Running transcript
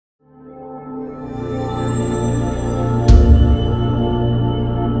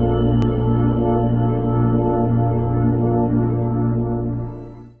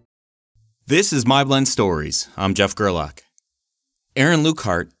This is MyBlend Stories. I'm Jeff Gerlach. Erin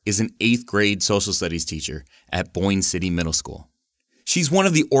Luckhardt is an 8th grade social studies teacher at Boyne City Middle School. She's one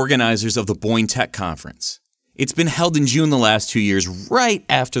of the organizers of the Boyne Tech Conference. It's been held in June the last 2 years, right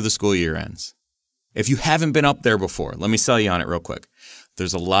after the school year ends. If you haven't been up there before, let me sell you on it real quick.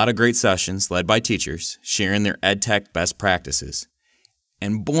 There's a lot of great sessions led by teachers sharing their EdTech best practices.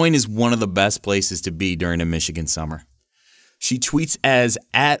 And Boyne is one of the best places to be during a Michigan summer. She tweets as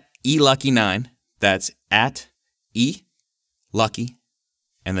 @elucky9, that's @elucky,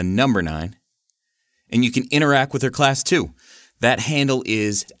 and the number 9. And you can interact with her class too. That handle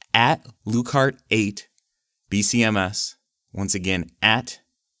is @Luckhardt8 BCMS. Once again,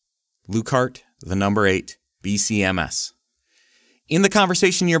 @Luckhardt, the number 8 BCMS. In the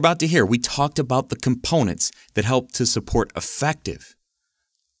conversation you're about to hear, we talked about the components that help to support effective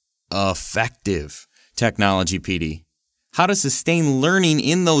technology PD, how to sustain learning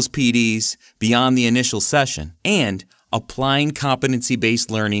in those PDs beyond the initial session, and applying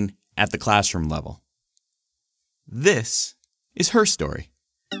competency-based learning at the classroom level. This is her story.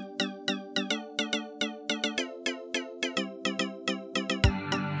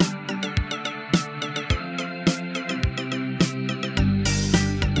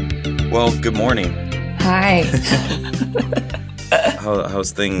 Well, good morning. Hi.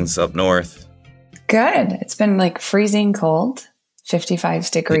 How's things up north? Good. It's been like freezing cold,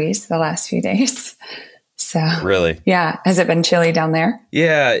 55 degrees the last few days. So Really? Yeah. Has it been chilly down there?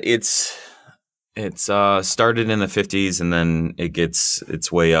 Yeah, it's started in the 50s and then it gets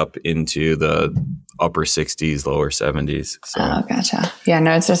its way up into the upper 60s, lower 70s. So Oh, gotcha. Yeah,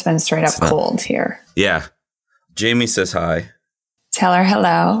 no, it's just been straight up cold here. yeah. Jamie says hi. Tell her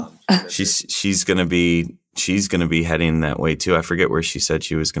hello. She's gonna be heading that way too. I forget where she said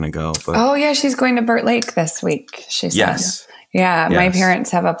she was gonna go, but Oh yeah, she's going to Burt Lake this week, she said. yes. Yeah, my Yes.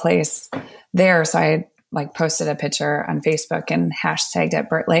 parents have a place there, so I posted a picture on Facebook and hashtagged at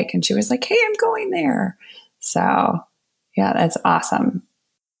Burt Lake, and she was like, "Hey, I'm going there." So yeah, that's awesome.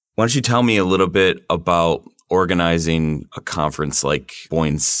 Why don't you tell me a little bit about organizing a conference like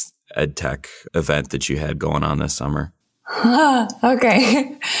Boyne's EdTech event that you had going on this summer?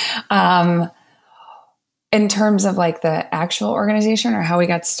 Okay. In terms of like the actual organization or how we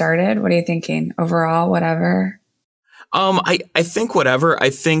got started, what are you thinking? Overall, whatever? I think whatever. I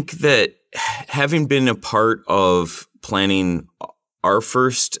think that having been a part of planning our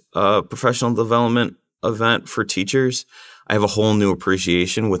first professional development event for teachers, I have a whole new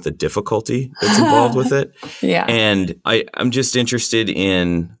appreciation with the difficulty that's involved with it. Yeah. And I'm just interested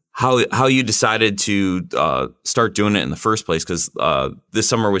in how you decided to start doing it in the first place, because this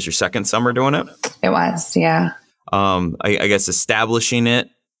summer was your second summer doing it. It was, yeah. I guess establishing it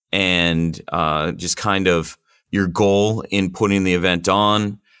and just kind of your goal in putting the event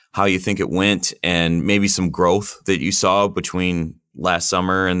on, how you think it went, and maybe some growth that you saw between last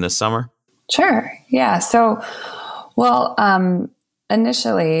summer and this summer. Sure. Yeah. So, well,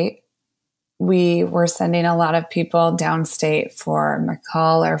 initially, we were sending a lot of people downstate for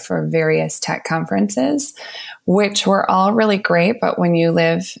McCall or for various tech conferences, which were all really great. But when you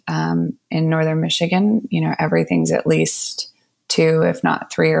live in northern Michigan, everything's at least 2, if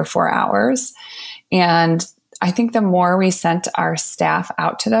not 3 or 4 hours. And I think the more we sent our staff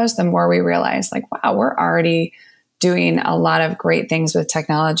out to those, the more we realized, like, wow, we're already doing a lot of great things with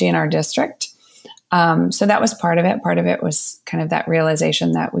technology in our district. So that was part of it. Part of it was kind of that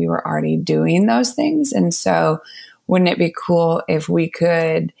realization that we were already doing those things. And so wouldn't it be cool if we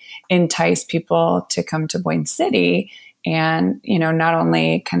could entice people to come to Boyne City and, not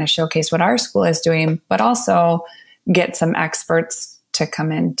only kind of showcase what our school is doing, but also get some experts to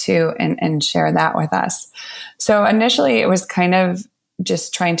come in too and share that with us. So initially it was kind of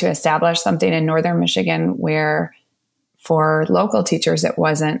just trying to establish something in northern Michigan where for local teachers, it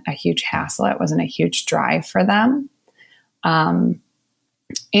wasn't a huge hassle. It wasn't a huge drive for them.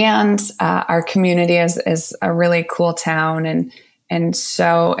 And our community is a really cool town and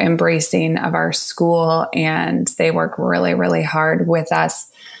so embracing of our school. And they work really, really hard with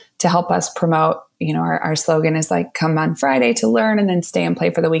us to help us promote. Our slogan is like, come on Friday to learn and then stay and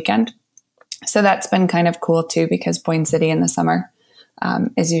play for the weekend. So that's been kind of cool too, because Boyne City in the summer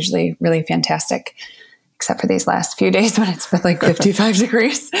is usually really fantastic. Except for these last few days when it's been like 55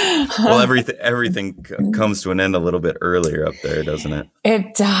 degrees. Well, everything comes to an end a little bit earlier up there, doesn't it?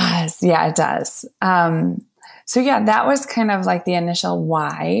 It does. Yeah, it does. So yeah, that was kind of like the initial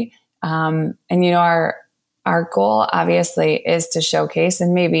why. And our goal obviously is to showcase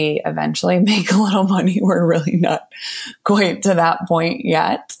and maybe eventually make a little money. We're really not quite to that point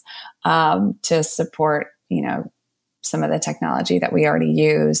yet, to support, some of the technology that we already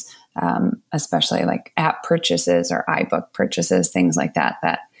use, especially like app purchases or iBook purchases, things like that,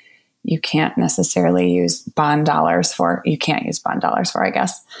 that you can't necessarily use bond dollars for. You can't use bond dollars for, I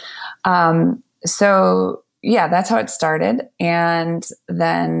guess. So yeah, that's how it started. And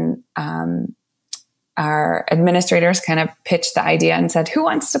then our administrators kind of pitched the idea and said, who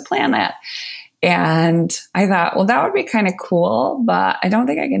wants to plan that? And I thought, well, that would be kind of cool, but I don't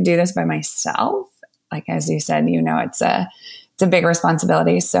think I can do this by myself. Like, as you said, it's a big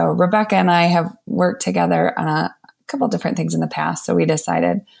responsibility. So Rebecca and I have worked together on a couple different things in the past. So we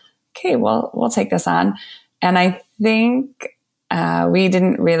decided, okay, well, we'll take this on. And I think we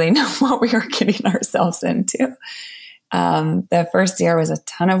didn't really know what we were getting ourselves into. The first year was a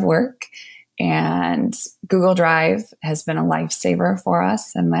ton of work, and Google Drive has been a lifesaver for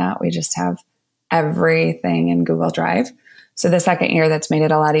us, and that we just have everything in Google Drive. So the second year, that's made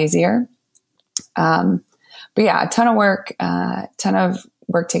it a lot easier. But yeah, a ton of work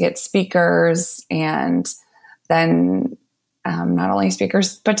to get speakers, and then not only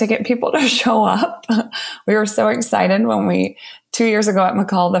speakers, but to get people to show up. We were so excited when 2 years ago at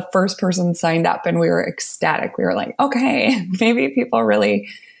McCall, the first person signed up, and we were ecstatic. We were like, okay, maybe people really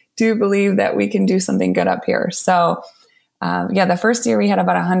do believe that we can do something good up here. So the first year we had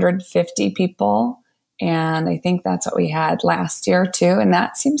about 150 people, and I think that's what we had last year too. And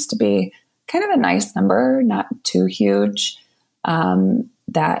that seems to be kind of a nice number, not too huge,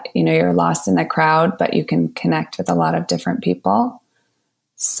 that, you're lost in the crowd, but you can connect with a lot of different people.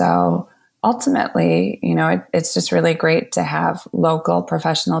 So ultimately, it's just really great to have local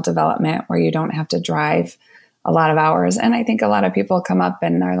professional development where you don't have to drive a lot of hours. And I think a lot of people come up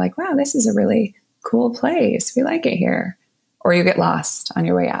and are like, wow, this is a really cool place. We like it here. Or you get lost on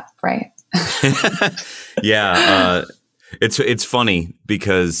your way up, right? Yeah. It's funny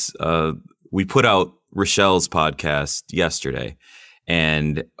because we put out Rochelle's podcast yesterday,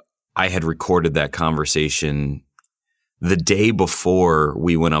 and I had recorded that conversation the day before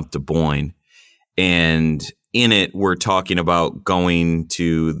we went up to Boyne. And in it, we're talking about going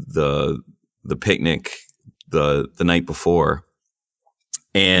to the picnic the night before.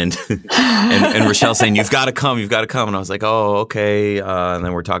 And and Rochelle saying, you've got to come. And I was like, oh, okay. And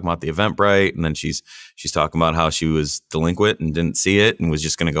then we're talking about the Eventbrite. And then she's talking about how she was delinquent and didn't see it and was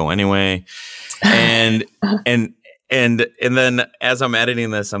just going to go anyway. And then as I'm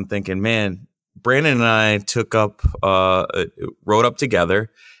editing this, I'm thinking, man, Brandon and I rode up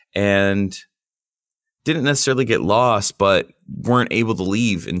together and didn't necessarily get lost, but weren't able to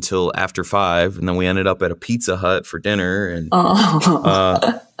leave until after 5. And then we ended up at a Pizza Hut for dinner. And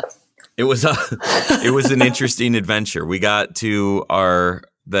it was an interesting adventure. We got to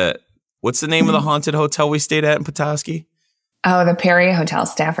what's the name of the haunted hotel we stayed at in Petoskey? Oh, the Perry Hotel,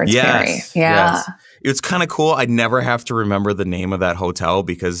 Stafford's Perry. Yeah. Yes. It's kind of cool. I never have to remember the name of that hotel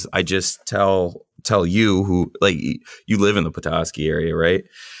because I just tell you who, like, you live in the Petoskey area, right?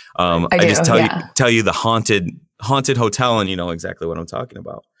 I just tell you the haunted hotel, and you know exactly what I'm talking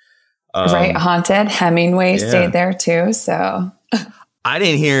about. Right. Haunted. Hemingway stayed there too. So I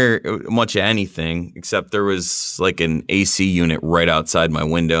didn't hear much of anything except there was like an AC unit right outside my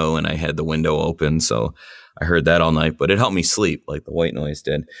window, and I had the window open. So I heard that all night, but it helped me sleep like the white noise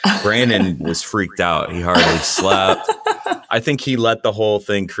did. Brandon was freaked out. He hardly slept. I think he let the whole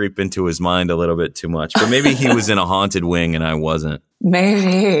thing creep into his mind a little bit too much, but maybe he was in a haunted wing and I wasn't.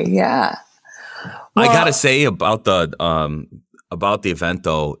 Maybe. Yeah. Well, I got to say about the event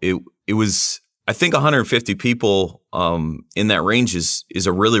though, it was, I think 150 people in that range is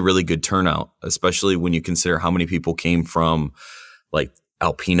a really, really good turnout, especially when you consider how many people came from like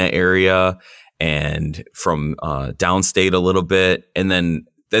Alpena area and from downstate a little bit. And then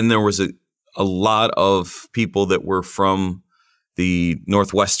there was a lot of people that were from the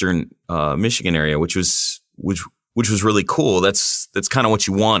northwestern Michigan area, which was really cool. That's kind of what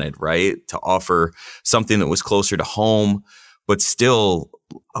you wanted, right? To offer something that was closer to home, but still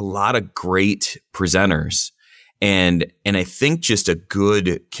a lot of great presenters. And I think just a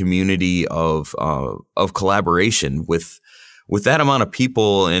good community of collaboration with that amount of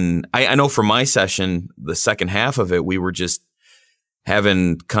people. And I know for my session, the second half of it, we were just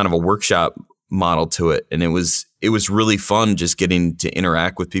having kind of a workshop model to it. And it was really fun just getting to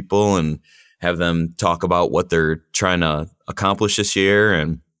interact with people and have them talk about what they're trying to accomplish this year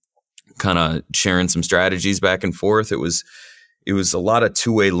and kind of sharing some strategies back and forth. It was a lot of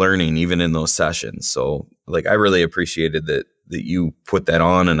two-way learning even in those sessions. So like, I really appreciated that you put that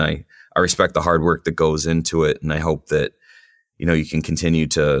on, and I respect the hard work that goes into it. And I hope that, you know, you can continue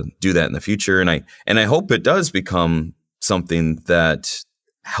to do that in the future. And I hope it does become something that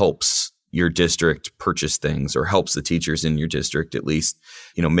helps your district purchase things, or helps the teachers in your district at least,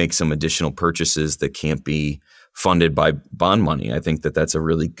 make some additional purchases that can't be funded by bond money. I think that that's a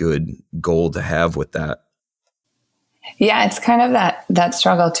really good goal to have with that. Yeah, it's kind of that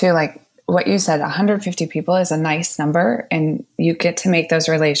struggle too. Like what you said, 150 people is a nice number, and you get to make those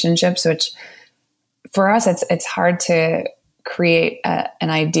relationships, which for us, it's hard to create an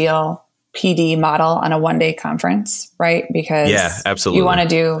ideal PD model on a one-day conference, right? Because absolutely. You want to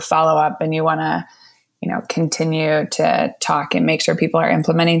do follow-up, and you want to, continue to talk and make sure people are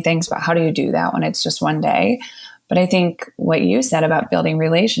implementing things. But how do you do that when it's just one day? But I think what you said about building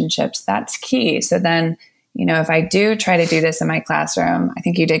relationships, that's key. So then, if I do try to do this in my classroom, I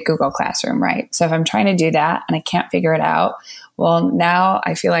think you did Google Classroom, right? So if I'm trying to do that and I can't figure it out, well, now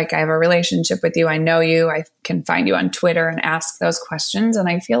I feel like I have a relationship with you. I know you. I can find you on Twitter and ask those questions. And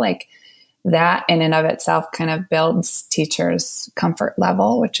I feel like that in and of itself kind of builds teachers' comfort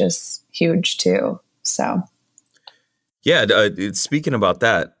level, which is huge too. So, yeah. Speaking about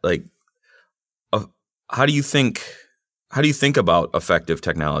that, like, how do you think about effective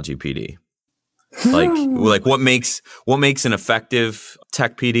technology PD? Like what makes an effective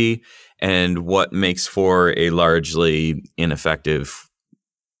tech PD, and what makes for a largely ineffective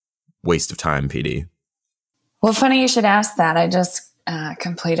waste of time PD? Well, funny you should ask that. I just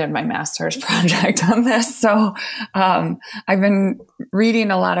completed my master's project on this. So I've been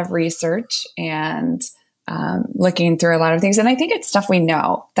reading a lot of research and looking through a lot of things. And I think it's stuff we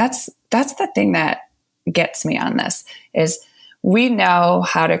know. That's the thing that gets me on this is we know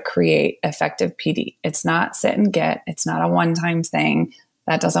how to create effective PD. It's not sit and get. It's not a one-time thing.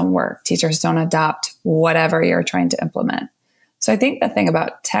 That doesn't work. Teachers don't adopt whatever you're trying to implement. So I think the thing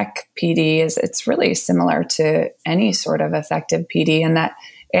about tech PD is it's really similar to any sort of effective PD in that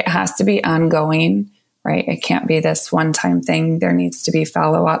it has to be ongoing, right? It can't be this one-time thing. There needs to be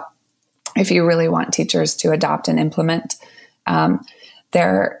follow-up if you really want teachers to adopt and implement.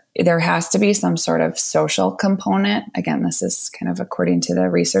 There has to be some sort of social component. Again, this is kind of according to the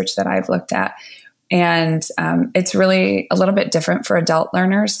research that I've looked at. And it's really a little bit different for adult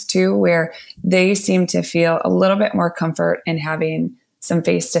learners too, where they seem to feel a little bit more comfort in having some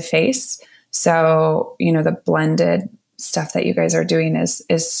face-to-face. So, the blended stuff that you guys are doing is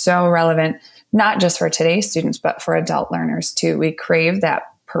so relevant, not just for today's students, but for adult learners too. We crave that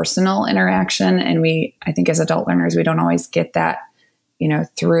personal interaction. And I think as adult learners, we don't always get that,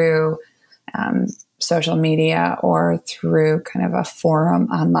 through social media or through kind of a forum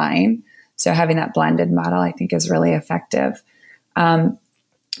online. So having that blended model, I think, is really effective.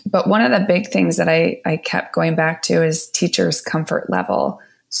 But one of the big things that I kept going back to is teachers' comfort level.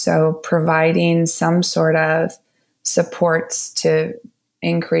 So providing some sort of supports to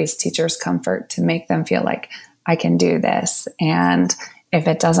increase teachers' comfort, to make them feel like I can do this. And if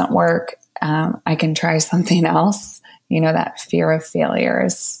it doesn't work, I can try something else. That fear of failure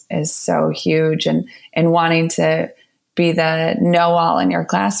is so huge, and wanting to be the know-all in your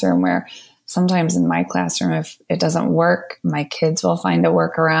classroom, where sometimes in my classroom, if it doesn't work, my kids will find a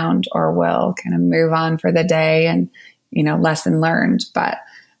workaround or will kind of move on for the day and, lesson learned. But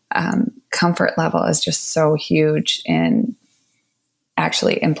comfort level is just so huge in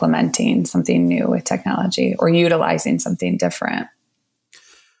actually implementing something new with technology or utilizing something different.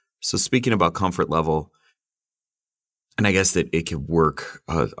 So speaking about comfort level, and I guess that it could work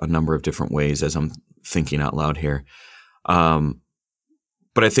a number of different ways as I'm thinking out loud here.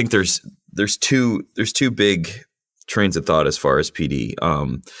 But I think there's two big trains of thought as far as PD.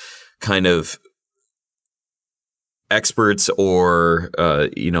 Kind of experts or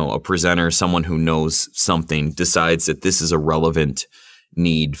a presenter, someone who knows something, decides that this is a relevant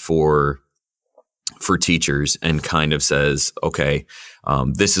need for teachers and kind of says, okay,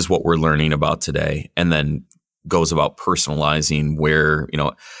 this is what we're learning about today, and then goes about personalizing where,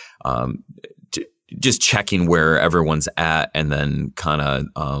 just checking where everyone's at, and then kind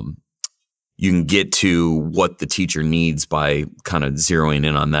of you can get to what the teacher needs by kind of zeroing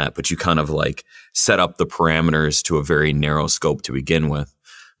in on that. But you kind of like set up the parameters to a very narrow scope to begin with.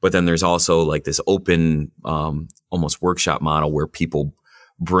 But then there's also like this open, almost workshop model where people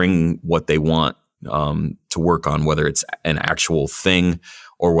bring what they want to work on, whether it's an actual thing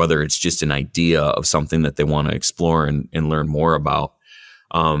or whether it's just an idea of something that they want to explore and learn more about.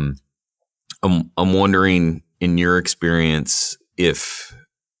 I'm wondering, in your experience,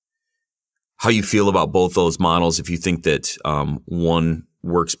 how you feel about both those models, if you think that one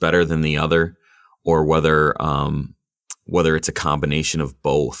works better than the other, or whether it's a combination of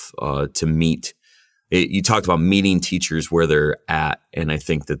both to meet. You talked about meeting teachers where they're at, and I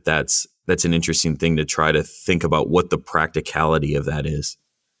think that's an interesting thing to try to think about what the practicality of that is.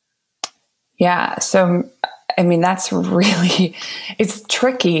 Yeah. So, I mean, that's really, it's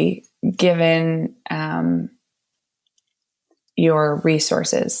tricky given your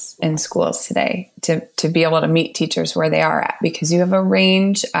resources in schools today to be able to meet teachers where they are at, because you have a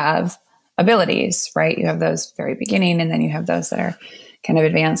range of abilities, right? You have those very beginning, and then you have those that are kind of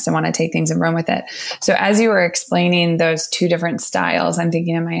advanced and want to take things and run with it. So as you were explaining those two different styles, I'm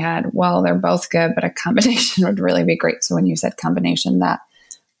thinking in my head, well, they're both good, but a combination would really be great. So when you said combination, that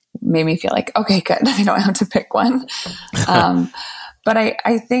made me feel like, okay, good. I don't have to pick one. But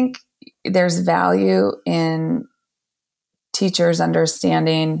I think there's value in teachers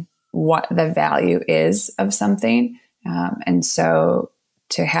understanding what the value is of something. And so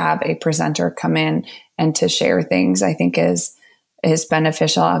to have a presenter come in and to share things, I think is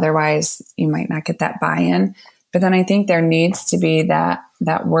beneficial. Otherwise, you might not get that buy-in. But then I think there needs to be that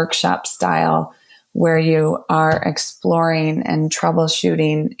workshop style where you are exploring and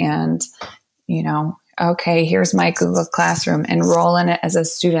troubleshooting and, okay, here's my Google Classroom, enroll in it as a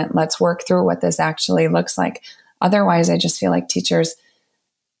student. Let's work through what this actually looks like. Otherwise, I just feel like teachers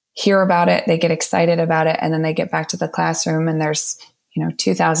hear about it, they get excited about it, and then they get back to the classroom and there's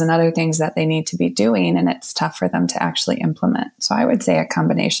 2,000 other things that they need to be doing, and it's tough for them to actually implement. So I would say a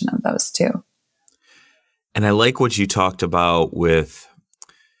combination of those two. And I like what you talked about with,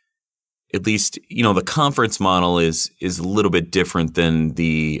 at least, the conference model is a little bit different than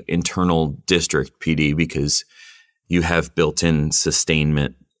the internal district PD, because you have built-in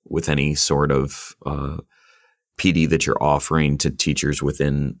sustainment with any sort of PD that you're offering to teachers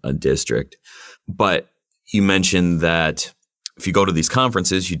within a district. But you mentioned that if you go to these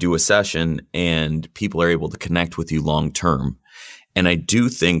conferences, you do a session and people are able to connect with you long term. And I do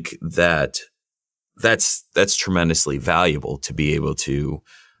think that that's tremendously valuable to be able to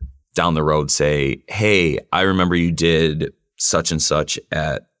down the road say, hey, I remember you did such and such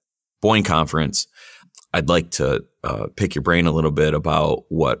at Boyne Conference. I'd like to pick your brain a little bit about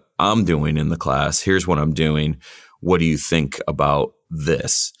what I'm doing in the class. Here's what I'm doing. What do you think about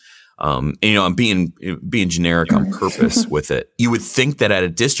this? And, I'm being generic on purpose with it. You would think that at a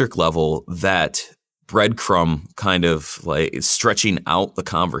district level, that breadcrumb kind of like stretching out the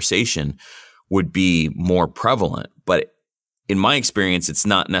conversation would be more prevalent. But in my experience, it's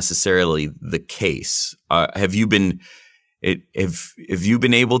not necessarily the case. Have you been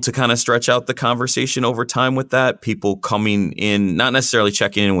able to kind of stretch out the conversation over time with that? People coming in, not necessarily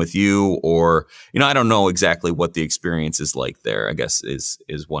checking in with you, or I don't know exactly what the experience is like there, I guess is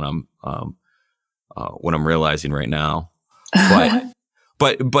what I'm realizing right now.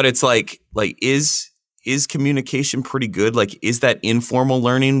 But it's like is communication pretty good? Like, is that informal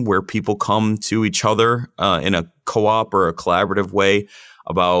learning where people come to each other in a co-op or a collaborative way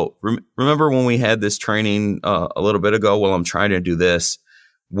about, remember when we had this training a little bit ago? Well, I'm trying to do this.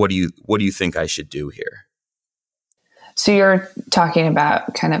 What do you think I should do here? So you're talking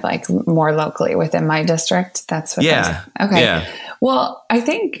about kind of like more locally within my district. That's what. Yeah. Okay. Yeah. Well, I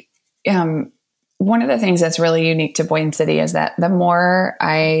think one of the things that's really unique to Boyne City is that the more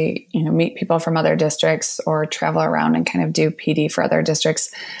I, meet people from other districts or travel around and kind of do PD for other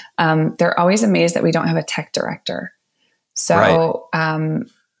districts, they're always amazed that we don't have a tech director. So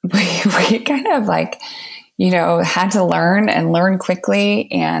we kind of had to learn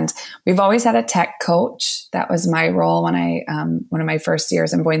quickly. And we've always had a tech coach. That was my role when one of my first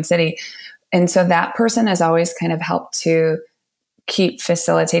years in Boyne City. And so that person has always kind of helped to keep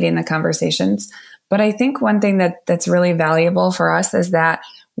facilitating the conversations. But I think one thing that's really valuable for us is that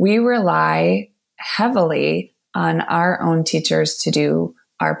we rely heavily on our own teachers to do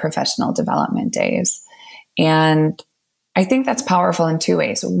our professional development days. And I think that's powerful in two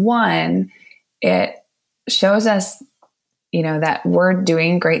ways. One, it shows us, that we're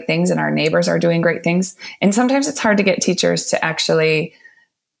doing great things and our neighbors are doing great things. And sometimes it's hard to get teachers to actually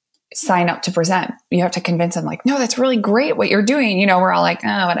sign up to present. You have to convince them no, that's really great what you're doing. We're all like,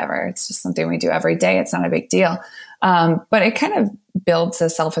 oh, whatever. It's just something we do every day. It's not a big deal. But it kind of builds the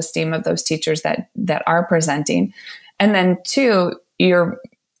self-esteem of those teachers that are presenting. And then two, you're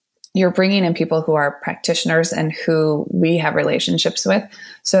bringing in people who are practitioners and who we have relationships with,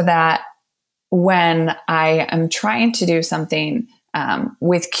 so that when I am trying to do something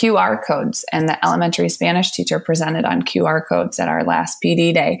with QR codes, and the elementary Spanish teacher presented on QR codes at our last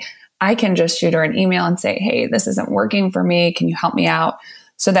PD day, I can just shoot her an email and say, hey, this isn't working for me. Can you help me out?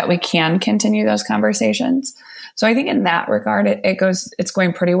 So that we can continue those conversations. So I think in that regard, it's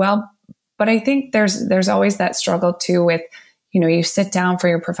going pretty well. But I think there's always that struggle too with, you sit down for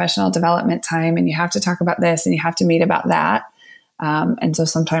your professional development time and you have to talk about this and you have to meet about that. And so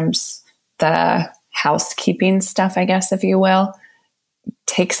sometimes the housekeeping stuff, I guess, if you will,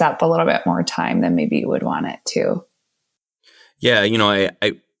 takes up a little bit more time than maybe you would want it to. Yeah,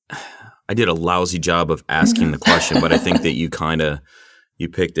 I did a lousy job of asking the question, but I think that you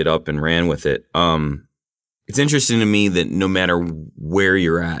picked it up and ran with it. It's interesting to me that no matter where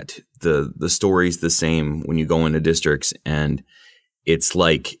you're at, the story's the same when you go into districts, and it's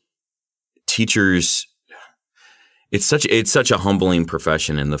like teachers. It's such a humbling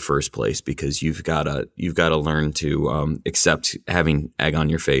profession in the first place, because you've got to learn to accept having egg on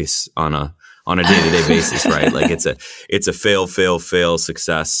your face on a day-to-day basis, right? Like it's a fail,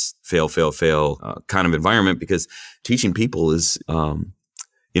 success, fail kind of environment, because teaching people is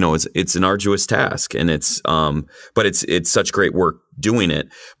it's an arduous task, and but it's such great work doing it.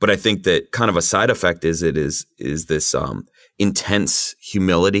 But I think that kind of a side effect is this intense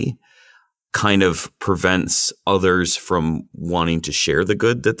humility kind of prevents others from wanting to share the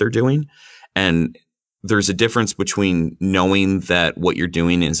good that they're doing. And there's a difference between knowing that what you're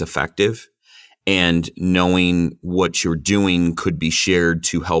doing is effective and knowing what you're doing could be shared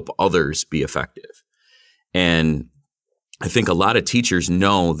to help others be effective. And I think a lot of teachers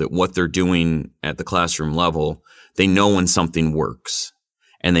know that what they're doing at the classroom level, they know when something works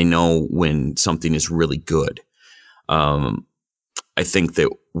and they know when something is really good. I think that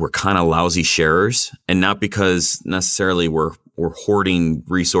we're kind of lousy sharers, and not because necessarily we're hoarding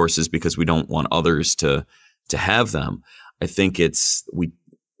resources because we don't want others to have them. I think it's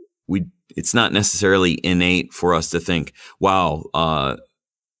not necessarily innate for us to think, wow,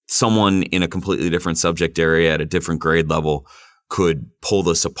 someone in a completely different subject area at a different grade level could pull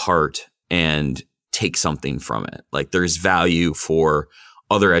this apart and take something from it. Like there's value for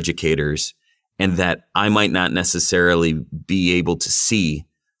other educators, and that I might not necessarily be able to see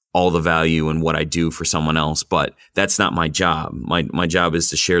all the value in what I do for someone else, but that's not my job. My job is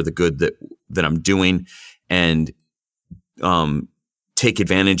to share the good that I'm doing, and take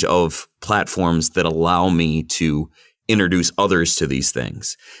advantage of platforms that allow me to introduce others to these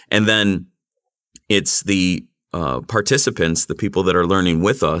things. And then it's the participants, the people that are learning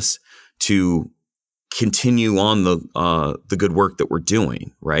with us, to continue on the good work that we're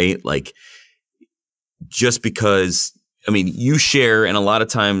doing, right? Like, just because, you share, and a lot of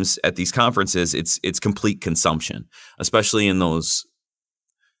times at these conferences, it's complete consumption, especially in those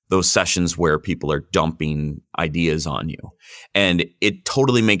sessions where people are dumping ideas on you. And it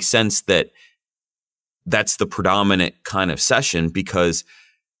totally makes sense that that's the predominant kind of session, because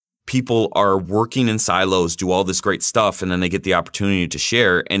people are working in silos, do all this great stuff, and then they get the opportunity to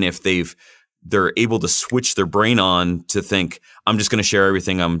share. And if they're able to switch their brain on to think, I'm just going to share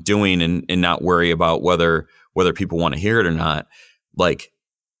everything I'm doing and not worry about whether people want to hear it or not. Like,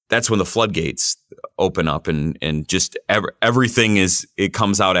 that's when the floodgates open up and just everything it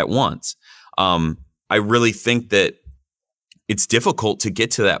comes out at once. I really think that it's difficult to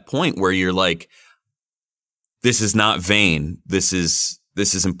get to that point where you're like, this is not vain. This is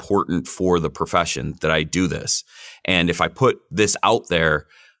important for the profession that I do this. And if I put this out there,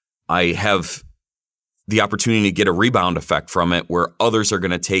 I have the opportunity to get a rebound effect from it, where others are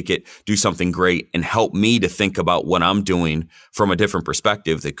going to take it, do something great, and help me to think about what I'm doing from a different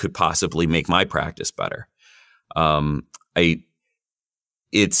perspective that could possibly make my practice better.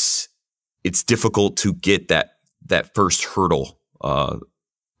 It's difficult to get that first hurdle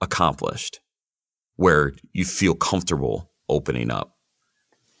accomplished, where you feel comfortable opening up.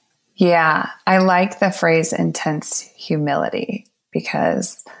 Yeah, I like the phrase intense humility,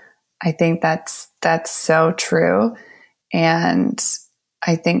 because I think that's so true. And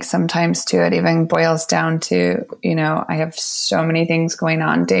I think sometimes too, it even boils down to, I have so many things going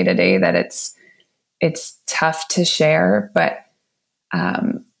on day to day that it's tough to share. But,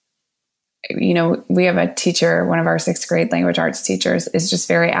 we have a teacher, one of our 6th grade language arts teachers is just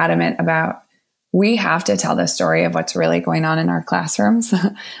very adamant about, we have to tell the story of what's really going on in our classrooms.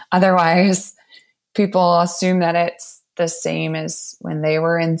 Otherwise, people assume that it's the same as when they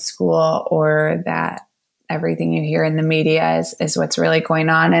were in school, or that everything you hear in the media is what's really going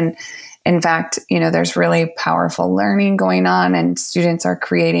on. And in fact, there's really powerful learning going on, and students are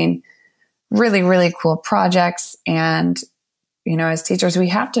creating really, really cool projects. And, as teachers, we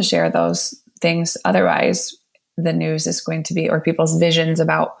have to share those things. Otherwise, the news is going to be, or people's visions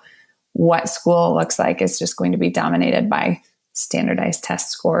about what school looks like, is just going to be dominated by standardized test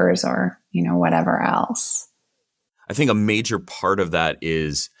scores or, whatever else. I think a major part of that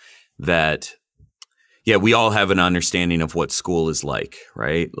is that, we all have an understanding of what school is like,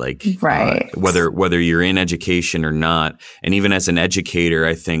 right? Like, right. Whether you're in education or not. And even as an educator,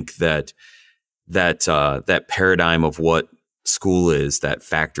 I think that paradigm of what school is, that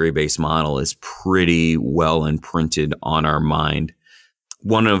factory-based model, is pretty well imprinted on our mind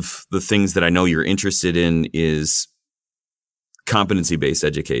one of the things that I know you're interested in is competency-based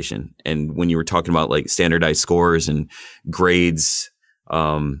education. And when you were talking about like standardized scores and grades,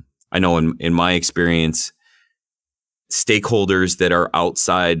 I know in my experience, stakeholders that are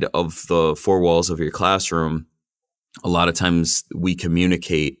outside of the four walls of your classroom, a lot of times we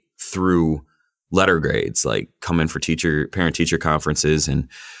communicate through letter grades, like come in for parent-teacher conferences and,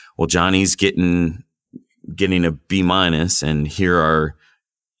 well, Johnny's getting a B-, and here are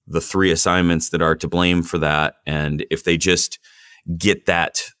the 3 assignments that are to blame for that. And if they just get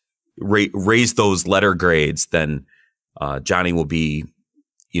that, raise those letter grades, then Johnny will be,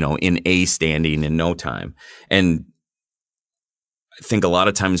 in A standing in no time. And I think a lot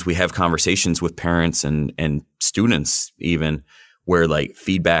of times we have conversations with parents and students even where like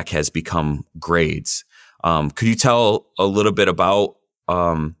feedback has become grades. Could you tell a little bit about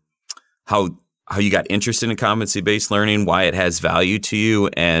how you got interested in competency-based learning, why it has value to you,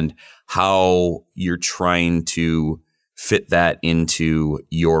 and how you're trying to fit that into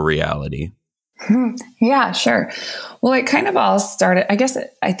your reality? Yeah, sure. Well, it kind of all started,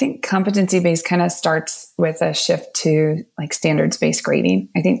 I think competency-based kind of starts with a shift to like standards-based grading.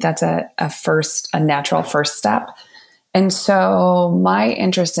 I think that's a natural first step. And so my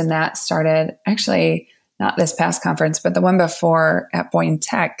interest in that started actually not this past conference, but the one before at Boyne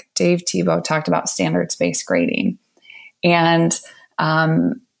Tech. Dave Tebow talked about standards-based grading. And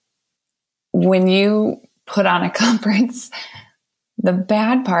when you put on a conference, the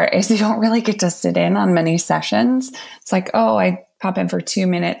bad part is you don't really get to sit in on many sessions. It's like, oh, I pop in for 2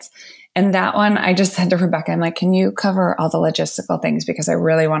 minutes. And that one, I just said to Rebecca, I'm like, can you cover all the logistical things? Because I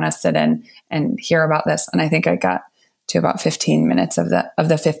really want to sit in and hear about this. And I think I got to about 15 minutes of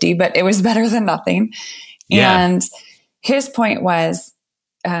the 50, but it was better than nothing. Yeah. And his point was,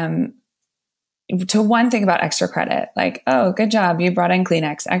 to one thing about extra credit, like, oh, good job, you brought in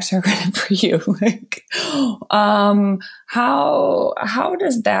Kleenex, extra credit for you. Like, how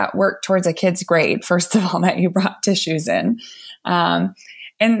does that work towards a kid's grade? First of all, that you brought tissues in, and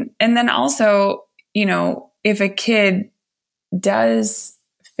then also, if a kid does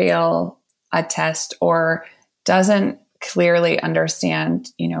fail a test or doesn't clearly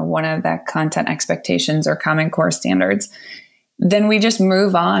understand, one of the content expectations or Common Core standards, then we just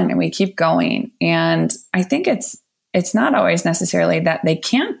move on and we keep going. And I think it's not always necessarily that they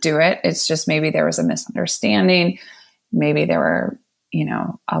can't do it. It's just maybe there was a misunderstanding. Maybe there were,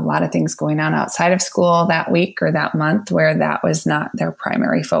 a lot of things going on outside of school that week or that month where that was not their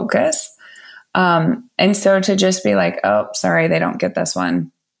primary focus. And so to just be like, oh, sorry, they don't get this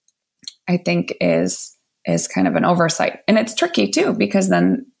one, I think is kind of an oversight. And it's tricky too, because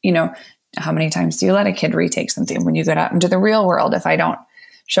then, how many times do you let a kid retake something when you get out into the real world? If I don't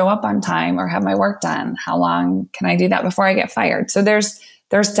show up on time or have my work done, how long can I do that before I get fired? So there's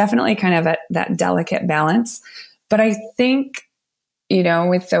definitely kind of that delicate balance. But I think,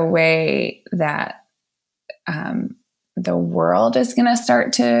 with the way that the world is going to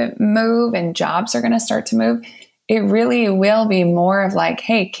start to move and jobs are going to start to move, it really will be more of like,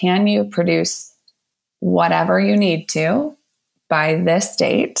 hey, can you produce whatever you need to by this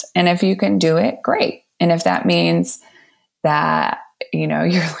date? And if you can do it, great. And if that means that, you're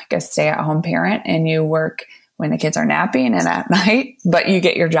like a stay-at-home parent and you work when the kids are napping and at night, but you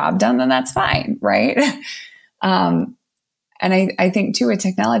get your job done, then that's fine, right? And I think too, with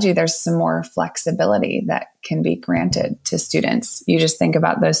technology, there's some more flexibility that can be granted to students. You just think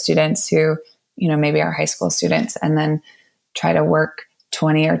about those students who, maybe are high school students and then try to work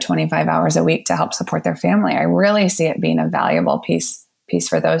 20 or 25 hours a week to help support their family. I really see it being a valuable piece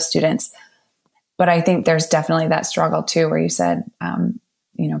for those students. But I think there's definitely that struggle too, where you said,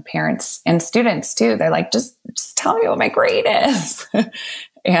 parents and students too, they're like, just tell me what my grade is.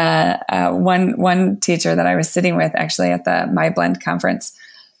 And one teacher that I was sitting with actually at the MyBlend conference,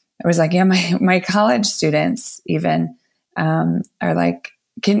 I was like, yeah, my college students even are like,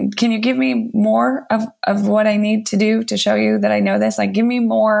 can you give me more of what I need to do to show you that I know this? Like, give me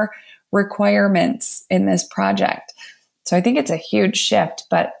more requirements in this project. So I think it's a huge shift,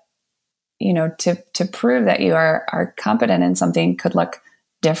 but to prove that you are competent in something could look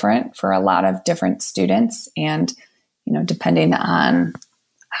different for a lot of different students. And, depending on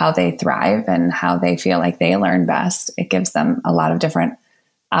how they thrive and how they feel like they learn best, it gives them a lot of different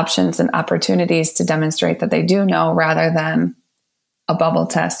options and opportunities to demonstrate that they do know, rather than a bubble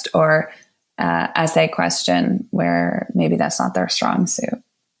test or essay question where maybe that's not their strong suit.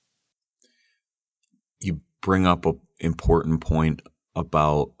 You bring up an important point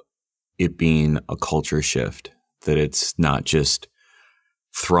about it being a culture shift, that it's not just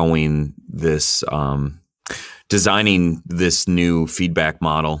throwing this designing this new feedback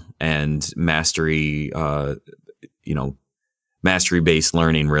model and mastery, mastery-based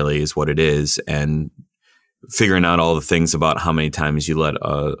learning really is what it is, and figuring out all the things about how many times you let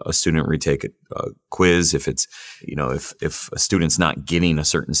a student retake a quiz, if it's, if a student's not getting a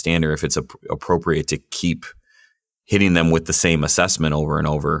certain standard, if it's appropriate to keep hitting them with the same assessment over and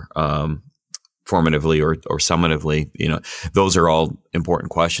over, formatively or summatively, those are all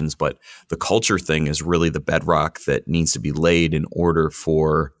important questions. But the culture thing is really the bedrock that needs to be laid in order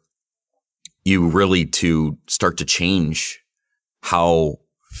for you really to start to change how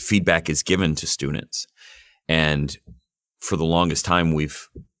feedback is given to students. And for the longest time,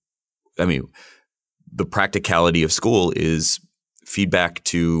 the practicality of school is feedback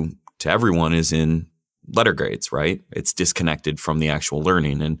to everyone is in letter grades, right? It's disconnected from the actual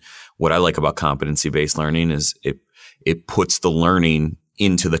learning. And what I like about competency-based learning is it puts the learning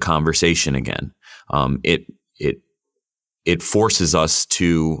into the conversation again. It forces us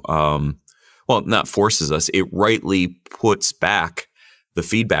to, not forces us, it rightly puts back the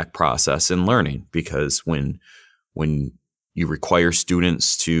feedback process in learning, because when you require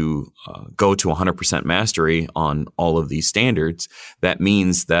students to go to 100% mastery on all of these standards, that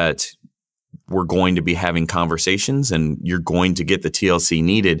means that we're going to be having conversations and you're going to get the TLC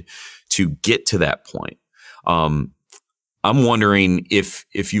needed to get to that point. I'm wondering if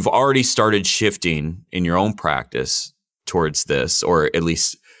you've already started shifting in your own practice towards this, or at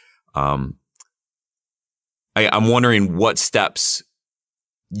least I'm wondering what steps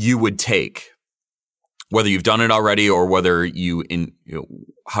you would take, whether you've done it already or whether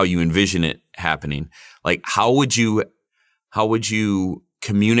how you envision it happening. Like, how would you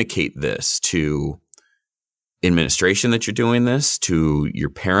communicate this to administration that you're doing this, to your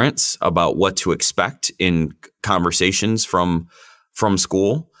parents about what to expect in conversations from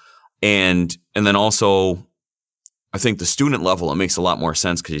school, and then also, I think the student level, it makes a lot more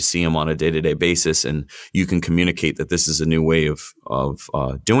sense because you see them on a day-to-day basis and you can communicate that this is a new way of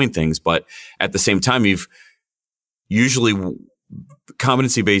doing things. But at the same time, usually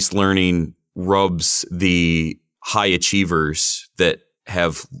competency-based learning rubs the high achievers that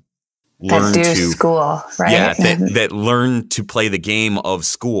have learned to school, right? Yeah, that learn to play the game of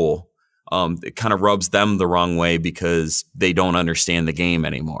school. It kind of rubs them the wrong way because they don't understand the game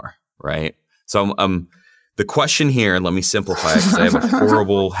anymore, right? So the question here, let me simplify it because I have a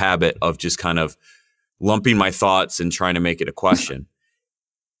horrible habit of just kind of lumping my thoughts and trying to make it a question.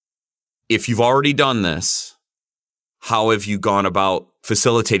 If you've already done this, how have you gone about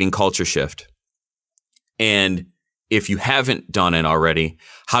facilitating culture shift? And if you haven't done it already,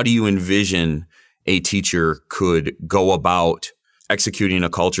 how do you envision a teacher could go about executing a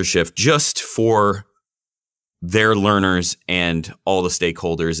culture shift just for their learners and all the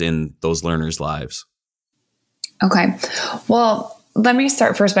stakeholders in those learners' lives? Okay. Well, let me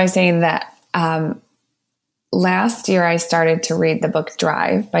start first by saying that last year I started to read the book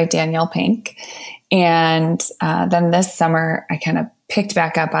Drive by Daniel Pink. And then this summer I kind of picked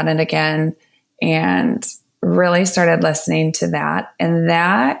back up on it again and really started listening to that. And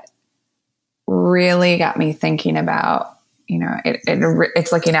that really got me thinking about,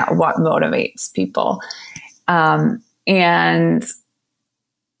 it's looking at what motivates people. And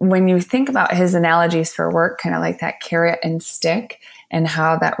when you think about his analogies for work, kind of like that carrot and stick and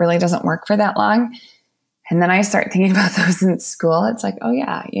how that really doesn't work for that long. And then I start thinking about those in school. It's like, oh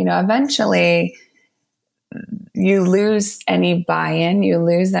yeah, eventually you lose any buy-in, you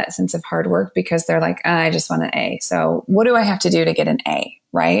lose that sense of hard work because they're like, I just want an A. So what do I have to do to get an A?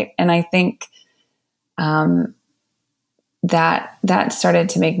 Right. And I think that started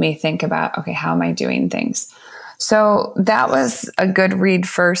to make me think about, okay, how am I doing things? So that was a good read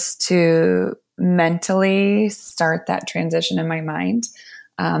first to mentally start that transition in my mind.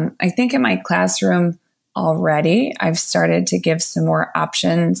 I think in my classroom already, I've started to give some more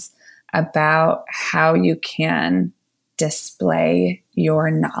options about how you can display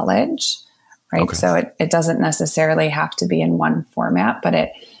your knowledge, right? Okay. So it doesn't necessarily have to be in one format, but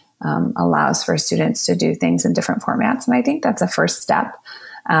it allows for students to do things in different formats. And I think that's a first step.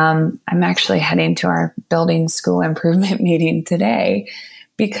 I'm actually heading to our building school improvement meeting today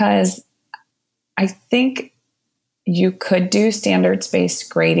because I think you could do standards-based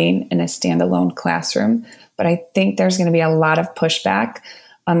grading in a standalone classroom, but I think there's going to be a lot of pushback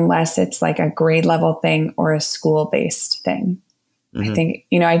unless it's like a grade level thing or a school-based thing. Mm-hmm. I think,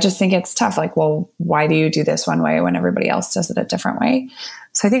 I just think it's tough. Like, well, why do you do this one way when everybody else does it a different way?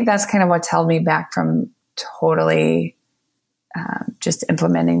 So I think that's kind of what's held me back from totally just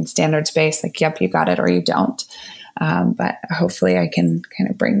implementing standards-based, like, yep, you got it or you don't. But hopefully I can kind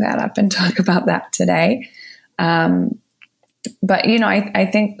of bring that up and talk about that today. But, I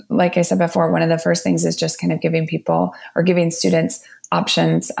think, like I said before, one of the first things is just kind of giving people or giving students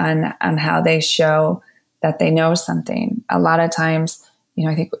options on how they show that they know something. A lot of times,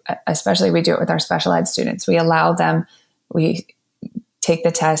 I think especially we do it with our special ed students. We allow them, we take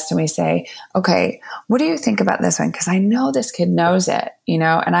the test and we say, okay, what do you think about this one? Because I know this kid knows it,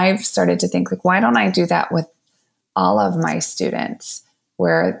 and I've started to think, like, why don't I do that with all of my students,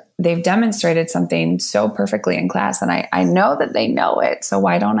 where they've demonstrated something so perfectly in class and I know that they know it. So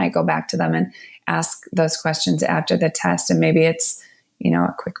why don't I go back to them and ask those questions after the test? And maybe it's,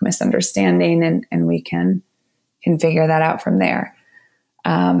 a quick misunderstanding and we can figure that out from there.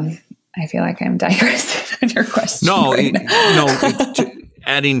 I feel like I'm digressing on your question. No,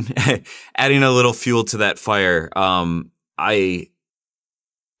 adding a little fuel to that fire.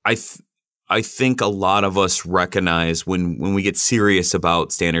 I think a lot of us recognize when we get serious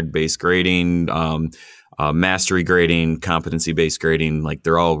about standard-based grading, mastery grading, competency-based grading, like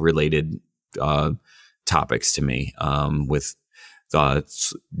they're all related topics to me. With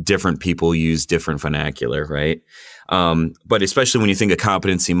different people use different vernacular, right? But especially when you think of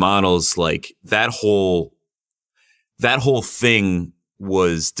competency models, like that whole thing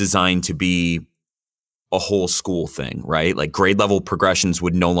was designed to be a whole school thing, right? Like grade level progressions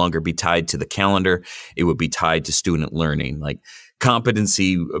would no longer be tied to the calendar. It would be tied to student learning. Like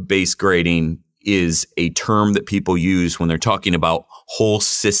competency-based grading is a term that people use when they're talking about whole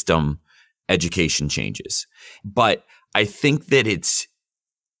system education changes. But I think that it's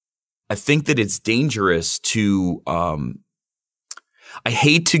dangerous to, I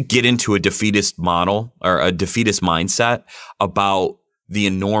hate to get into a defeatist model or a defeatist mindset about the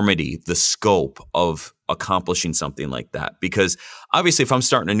enormity, the scope of accomplishing something like that. Because obviously if I'm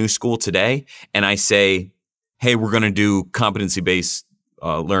starting a new school today and I say, hey, we're going to do competency-based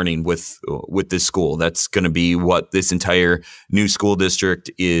learning with this school, that's going to be what this entire new school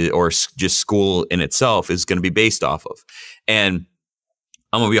district is, or just school in itself is going to be based off of. And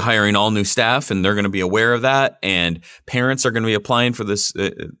I'm going to be hiring all new staff and they're going to be aware of that. And parents are going to be applying for this,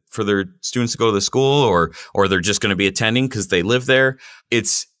 for their students to go to the school, or they're just going to be attending because they live there.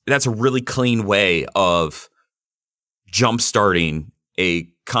 That's a really clean way of jumpstarting a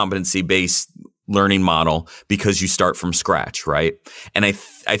competency-based learning model because you start from scratch, right? And I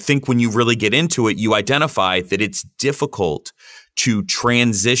think when you really get into it, you identify that it's difficult to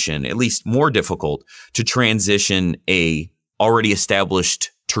transition, at least more difficult to transition a already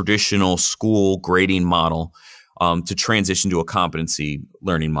established traditional school grading model to transition to a competency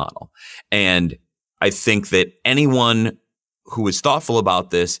learning model. And I think that anyone who is thoughtful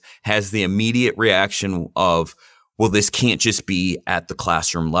about this has the immediate reaction of, well, this can't just be at the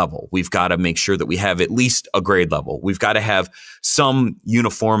classroom level. We've got to make sure that we have at least a grade level. We've got to have some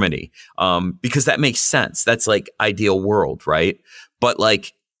uniformity because that makes sense. That's like ideal world, right? But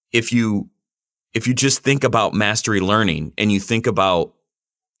like if you just think about mastery learning and you think about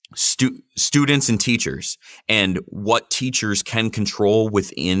students and teachers and what teachers can control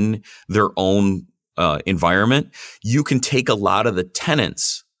within their own environment, you can take a lot of the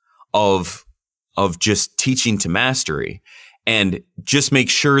tenets of just teaching to mastery and just make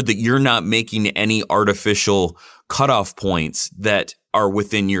sure that you're not making any artificial cutoff points that are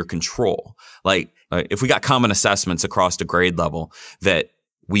within your control. Like if we got common assessments across the grade level that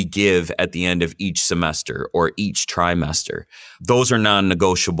we give at the end of each semester or each trimester, those are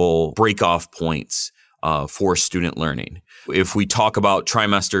non-negotiable break-off points for student learning. If we talk about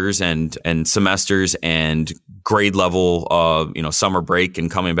trimesters and semesters and grade level, summer break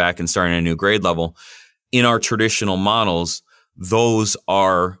and coming back and starting a new grade level, in our traditional models, those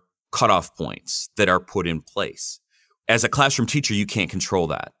are cutoff points that are put in place. As a classroom teacher, you can't control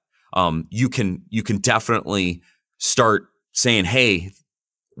that. You can definitely start saying, hey,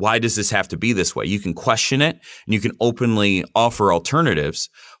 why does this have to be this way? You can question it and you can openly offer alternatives,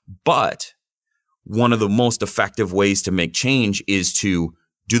 but one of the most effective ways to make change is to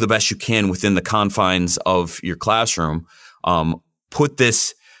do the best you can within the confines of your classroom. Put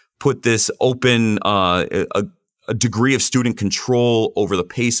this open, a degree of student control over the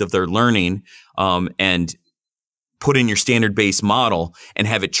pace of their learning, and put in your standard-based model and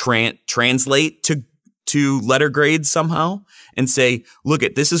have it translate to letter grades somehow and say, look,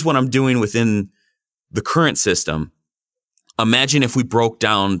 this is what I'm doing within the current system. Imagine if we broke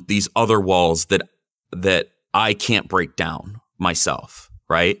down these other walls that I can't break down myself,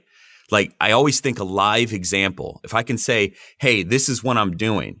 right? Like I always think a live example. If I can say, hey, this is what I'm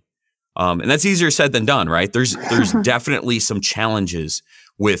doing. And that's easier said than done, right? There's definitely some challenges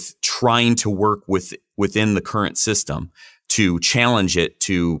with trying to work within the current system to challenge it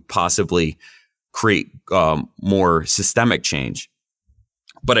to possibly create more systemic change.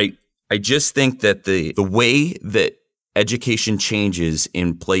 But I just think that the way that education changes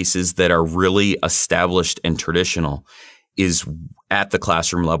in places that are really established and traditional is at the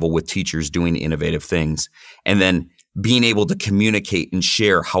classroom level with teachers doing innovative things and then being able to communicate and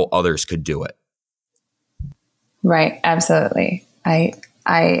share how others could do it. Right. Absolutely. I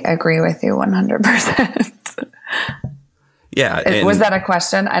agree with you 100%. Yeah. Was that a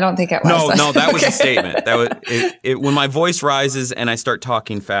question? I don't think it was. No, that was a statement. That was when my voice rises and I start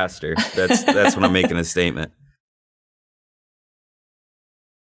talking faster, that's when I'm making a statement.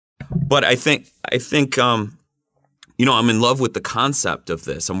 But I think I'm in love with the concept of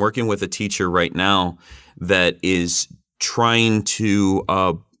this. I'm working with a teacher right now that is trying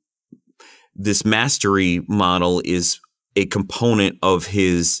to this mastery model is a component of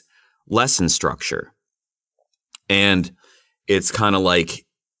his lesson structure. And it's kind of like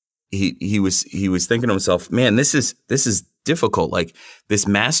he was thinking to himself, man, this is difficult. Like this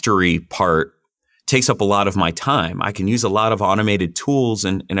mastery part takes up a lot of my time. I can use a lot of automated tools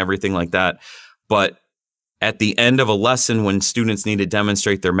and everything like that. But at the end of a lesson, when students need to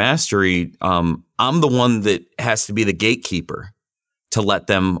demonstrate their mastery, I'm the one that has to be the gatekeeper to let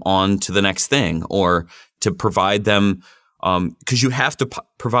them on to the next thing or to provide them, because you have to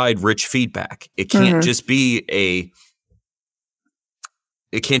provide rich feedback. It can't just be a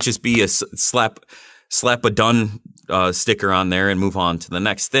slap a done sticker on there and move on to the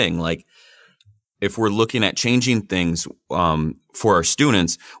next thing. Like if we're looking at changing things for our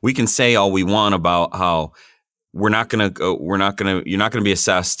students, we can say all we want about how you're not going to be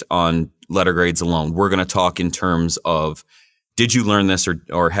assessed on letter grades alone. We're going to talk in terms of, did you learn this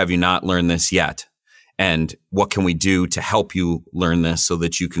or have you not learned this yet? And what can we do to help you learn this so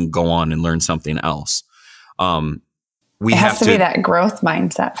that you can go on and learn something else? It has to be that growth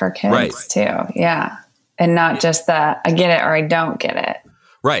mindset for kids too. Yeah. And not just the, I get it or I don't get it.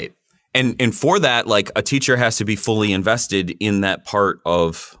 Right. And for that, like a teacher has to be fully invested in that part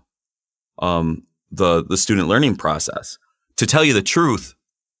of the student learning process. To tell you the truth,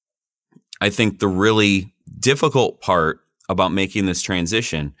 I think the really difficult part about making this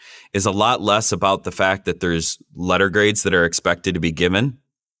transition is a lot less about the fact that there's letter grades that are expected to be given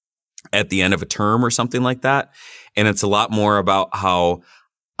at the end of a term or something like that. And it's a lot more about how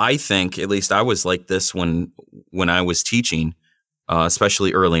I think, at least I was like this when I was teaching,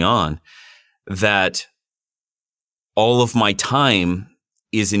 especially early on, that all of my time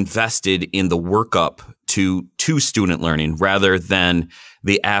is invested in the workup to student learning rather than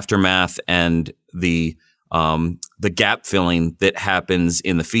the aftermath and the gap filling that happens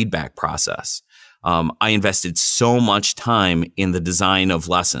in the feedback process. I invested so much time in the design of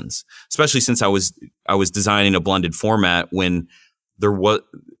lessons, especially since I was designing a blended format when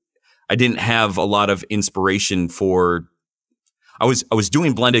I didn't have a lot of inspiration for. I was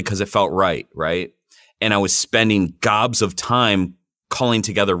doing blended because it felt right, and I was spending gobs of time culling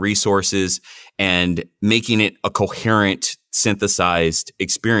together resources and making it a coherent, synthesized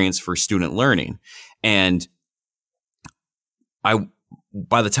experience for student learning. And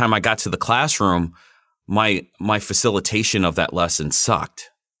by the time I got to the classroom, my facilitation of that lesson sucked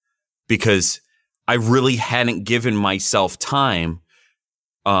because I really hadn't given myself time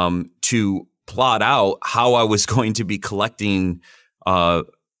to plot out how I was going to be collecting. I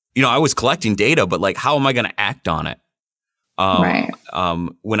was collecting data, but like, how am I going to act on it?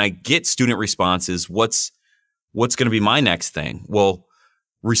 When I get student responses, what's going to be my next thing? Well,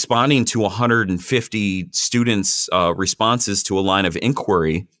 responding to 150 students' responses to a line of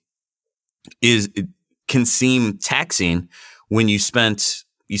inquiry can seem taxing when you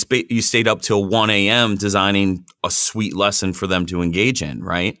stayed up till 1 a.m. designing a sweet lesson for them to engage in,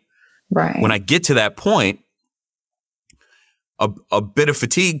 right? Right. When I get to that point, a bit of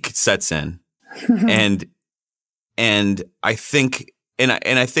fatigue sets in, and I think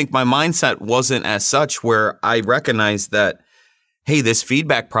my mindset wasn't as such where I recognized that, hey, this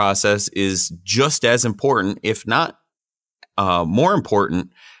feedback process is just as important, if not more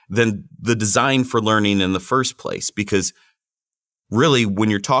important than the design for learning in the first place. Because really, when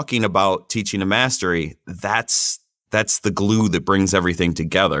you're talking about teaching a mastery, that's the glue that brings everything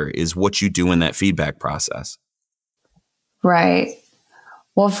together, is what you do in that feedback process. Right.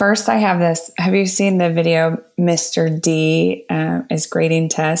 Well, first I have this. Have you seen the video, Mr. D is grading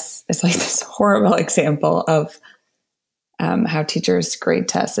tests? It's like this horrible example of how teachers grade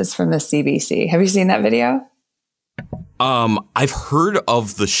tests. Is from the CBC. Have you seen that video? I've heard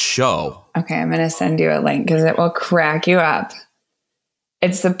of the show. Okay, I'm going to send you a link because it will crack you up.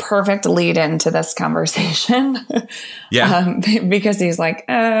 it's the perfect lead into this conversation. Yeah. Because he's like,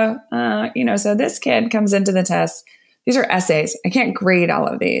 so this kid comes into the test. These are essays. I can't grade all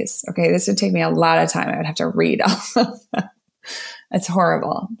of these. Okay. This would take me a lot of time. I would have to read all of them. It's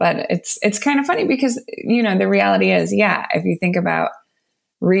horrible, but it's kind of funny because, the reality is, if you think about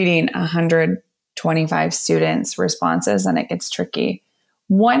reading 125 students' responses, then it gets tricky.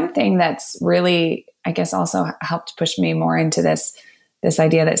 One thing that's really, I guess, also helped push me more into this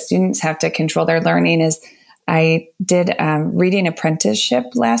idea that students have to control their learning is I did reading apprenticeship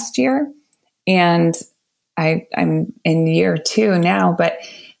last year, and I'm in year 2 now, but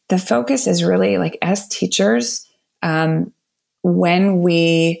the focus is really like as teachers, when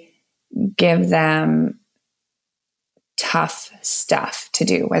we give them tough stuff to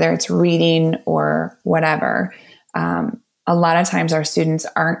do, whether it's reading or whatever, a lot of times our students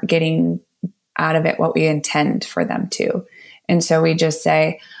aren't getting out of it what we intend for them to. And so we just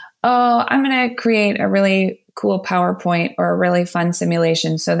say, oh, I'm going to create a really cool PowerPoint or a really fun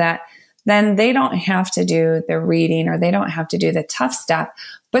simulation so that then they don't have to do the reading or they don't have to do the tough stuff,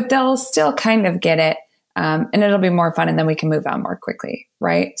 but they'll still kind of get it. And it'll be more fun and then we can move on more quickly.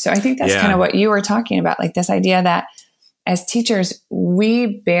 Right. So I think that's kind of what you were talking about, like this idea that as teachers,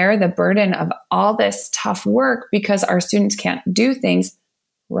 we bear the burden of all this tough work because our students can't do things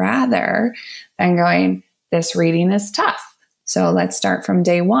rather than going, this reading is tough. So let's start from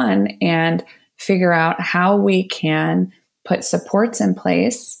day one and figure out how we can put supports in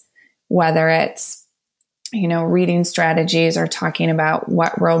place, whether it's, reading strategies or talking about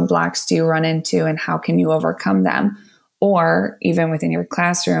what roadblocks do you run into and how can you overcome them, or even within your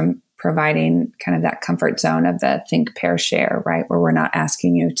classroom, providing kind of that comfort zone of the think, pair, share, right? Where we're not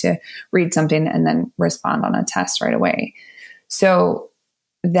asking you to read something and then respond on a test right away. So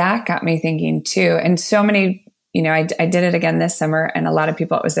that got me thinking too. And so many, I did it again this summer, and a lot of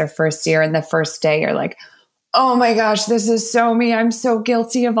people, it was their first year, and the first day you're like, oh my gosh, this is so me. I'm so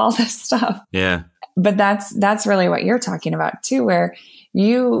guilty of all this stuff. Yeah. But that's really what you're talking about too, where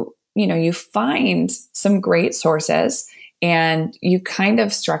you find some great sources and you kind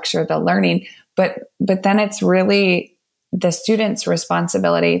of structure the learning, but then it's really the student's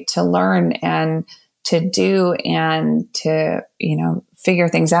responsibility to learn and to do and to, figure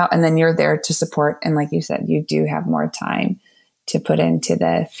things out. And then you're there to support. And like you said, you do have more time to put into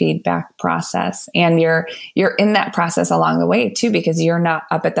the feedback process. And you're in that process along the way too, because you're not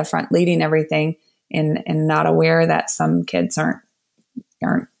up at the front leading everything and not aware that some kids aren't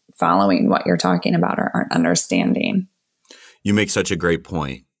following what you're talking about or aren't understanding. You make such a great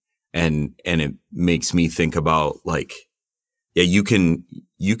point. And it makes me think about you can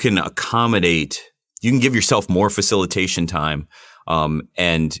accommodate, you can give yourself more facilitation time,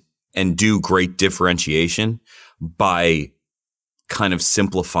 and do great differentiation by kind of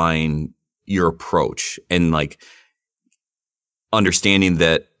simplifying your approach and understanding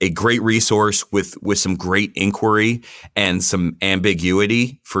that a great resource with some great inquiry and some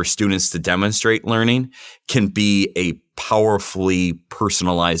ambiguity for students to demonstrate learning can be a powerfully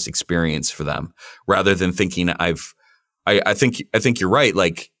personalized experience for them, rather than thinking I think you're right.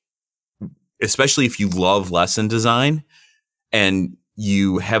 Especially if you love lesson design and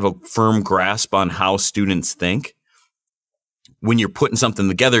you have a firm grasp on how students think, when you're putting something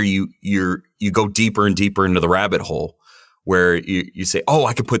together, you go deeper and deeper into the rabbit hole where you say, oh,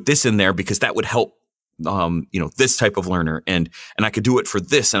 I could put this in there because that would help, this type of learner, and I could do it for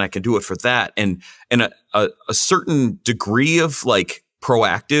this and I could do it for that. And a certain degree of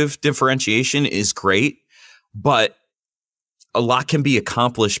proactive differentiation is great, but a lot can be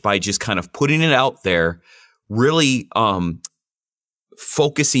accomplished by just kind of putting it out there, really,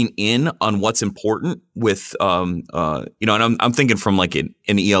 focusing in on what's important with, and I'm thinking from an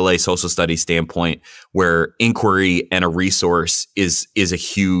ELA social studies standpoint, where inquiry and a resource is a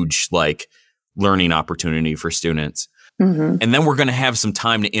huge learning opportunity for students. Mm-hmm. And then we're going to have some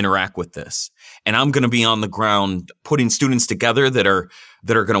time to interact with this. And I'm going to be on the ground putting students together that are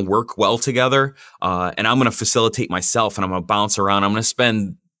going to work well together. And I'm going to facilitate myself, and I'm going to bounce around. I'm going to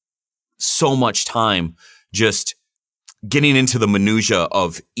spend so much time just getting into the minutia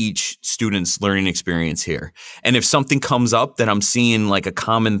of each student's learning experience here. And if something comes up that I'm seeing a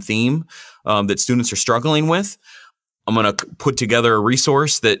common theme that students are struggling with, I'm going to put together a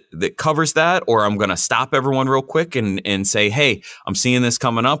resource that covers that, or I'm going to stop everyone real quick and say, hey, I'm seeing this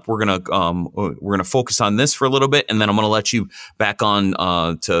coming up. We're going to focus on this for a little bit. And then I'm going to let you back on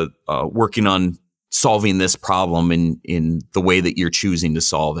to working on solving this problem in the way that you're choosing to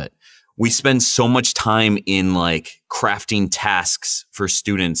solve it. we spend so much time in like crafting tasks for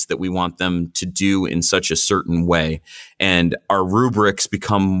students that we want them to do in such a certain way. And our rubrics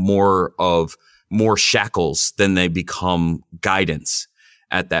become more shackles than they become guidance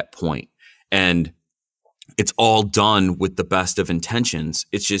at that point. And it's all done with the best of intentions.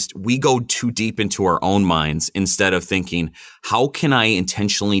 It's just we go too deep into our own minds instead of thinking, how can I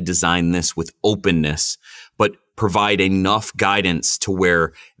intentionally design this with openness, but provide enough guidance to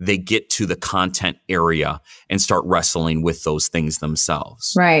where they get to the content area and start wrestling with those things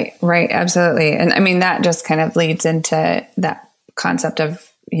themselves. Right. Absolutely. And I mean, that just kind of leads into that concept of,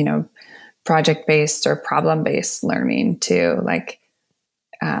 project-based or problem-based learning too. Like,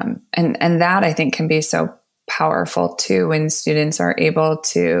 and that I think can be so powerful too, when students are able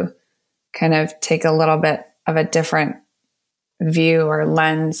to kind of take a little bit of a different view or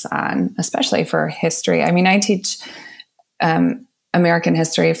lens on, especially for history. I mean, I teach American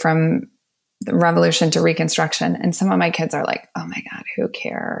history from the Revolution to Reconstruction, and some of my kids are like, "Oh my God, who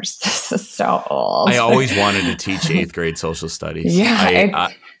cares? This is so old." I always wanted to teach 8th grade social studies. Yeah,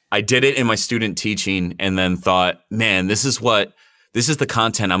 I did it in my student teaching, and then thought, "Man, this is the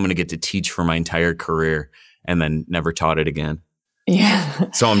content I'm going to get to teach for my entire career," and then never taught it again.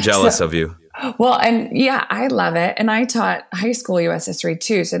 Yeah. So I'm jealous of you. Well, and yeah, I love it. And I taught high school U.S. history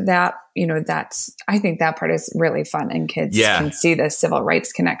too. So that, I think that part is really fun, and kids can see the civil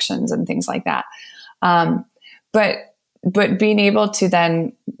rights connections and things like that. But being able to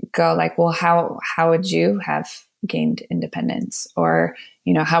then go like, well, how would you have gained independence? Or,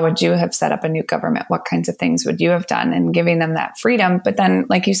 how would you have set up a new government? What kinds of things would you have done? And giving them that freedom. But then,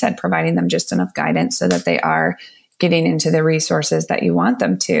 like you said, providing them just enough guidance so that they are getting into the resources that you want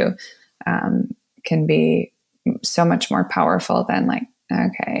them to, can be so much more powerful than like,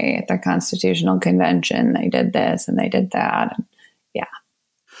 okay, at the Constitutional Convention, they did this and they did that. Yeah.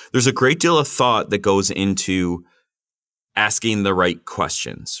 There's a great deal of thought that goes into asking the right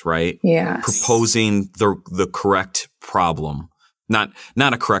questions, right? Yeah. Proposing the correct problem. Not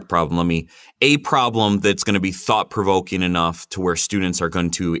a correct problem. A problem that's going to be thought-provoking enough to where students are going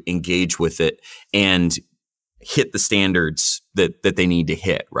to engage with it and hit the standards that they need to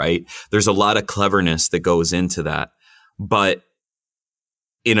hit, right? There's a lot of cleverness that goes into that. But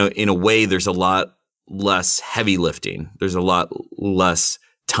in a way, there's a lot less heavy lifting. There's a lot less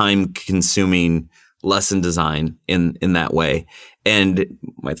time-consuming lesson design in that way. And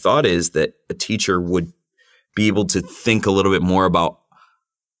my thought is that a teacher would be able to think a little bit more about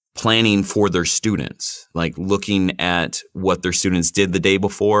planning for their students, like looking at what their students did the day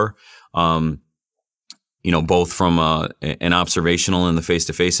before, both from an observational in the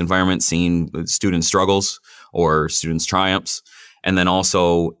face-to-face environment, seeing student struggles or students' triumphs, and then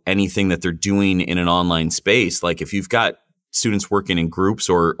also anything that they're doing in an online space. Like if you've got students working in groups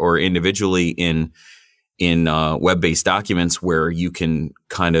or individually in web-based documents where you can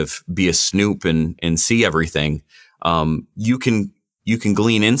kind of be a snoop and see everything, you can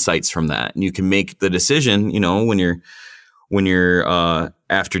glean insights from that, and you can make the decision, when you're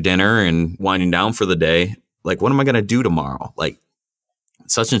after dinner and winding down for the day, like, what am I going to do tomorrow? Like,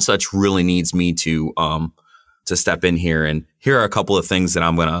 such and such really needs me to step in here, and here are a couple of things that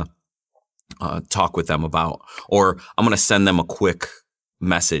I'm going to talk with them about, or I'm going to send them a quick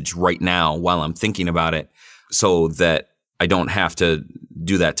message right now while I'm thinking about it, so that I don't have to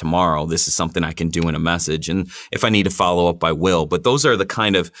do that tomorrow. This is something I can do in a message. And if I need to follow up, I will. But those are the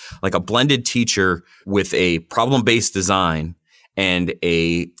kind of like a blended teacher with a problem-based design and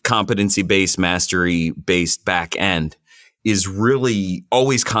a competency-based, mastery-based back end is really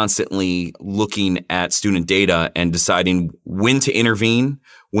always constantly looking at student data and deciding when to intervene,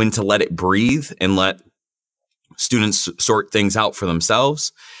 when to let it breathe and let students sort things out for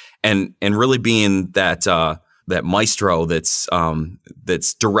themselves, and really being that maestro that's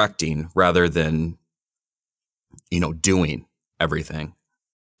directing rather than doing everything.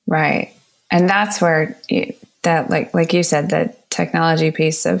 Right. And that's where that like you said, the technology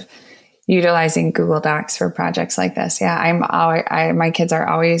piece of utilizing Google Docs for projects like this. Yeah, I'm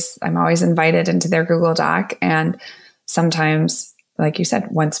always invited into their Google Doc, and sometimes, like you said,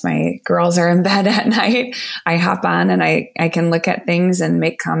 once my girls are in bed at night, I hop on and I can look at things and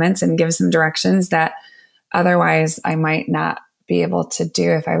make comments and give some directions that otherwise I might not be able to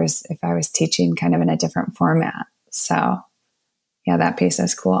do if I was teaching kind of in a different format. So yeah, that piece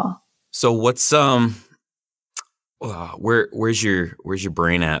is cool. So what's where's your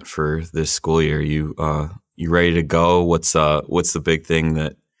brain at for this school year? You ready to go? What's the big thing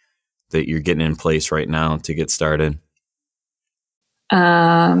that you're getting in place right now to get started?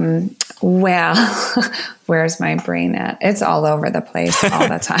 Well, where's my brain at? It's all over the place all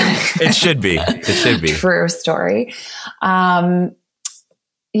the time. It should be. It should be. True story. I'm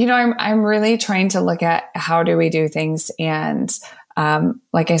really trying to look at how do we do things. And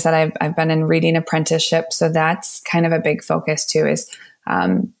like I said, I've been in reading apprenticeship. So that's kind of a big focus too, is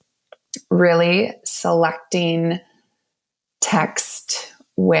really selecting text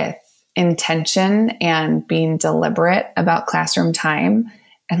with intention and being deliberate about classroom time.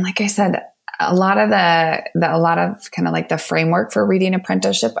 And like I said, a lot of kind of like the framework for reading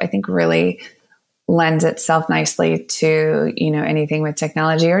apprenticeship, I think really lends itself nicely to, anything with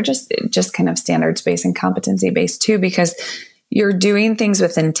technology or just kind of standards-based and competency-based too, because you're doing things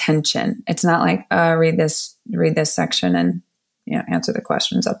with intention. It's not like, read this section and, answer the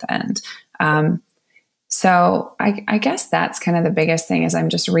questions at the end. So I guess that's kind of the biggest thing is I'm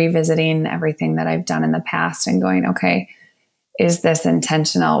just revisiting everything that I've done in the past and going, okay, is this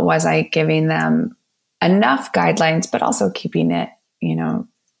intentional? Was I giving them enough guidelines, but also keeping it,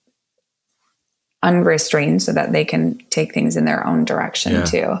 unrestrained so that they can take things in their own direction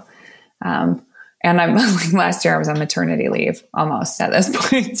too. And I'm like, last year I was on maternity leave almost at this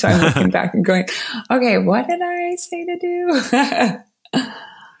point. So I'm looking back and going, okay, what did I say to do?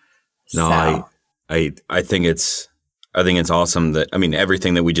 No, I think it's awesome that,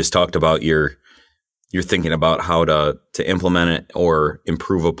 everything that we just talked about, you're thinking about how to implement it or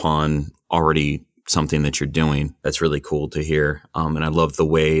improve upon already something that you're doing. That's really cool to hear. And I love the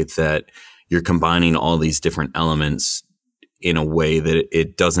way that you're combining all these different elements in a way that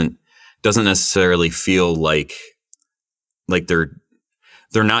it doesn't necessarily feel like they're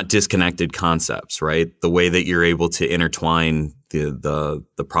not disconnected concepts, right? The way that you're able to intertwine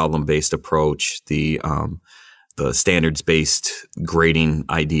the problem-based approach, the standards-based grading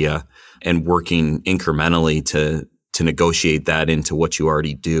idea, and working incrementally to negotiate that into what you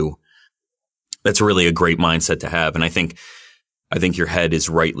already do. That's really a great mindset to have. And I think your head is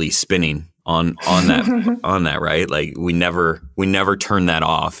rightly spinning on that, right? Like we never turn that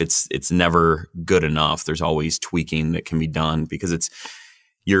off. It's never good enough. There's always tweaking that can be done because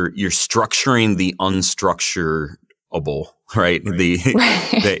you're structuring the unstructurable, right?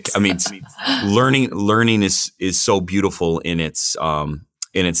 Learning is so beautiful in its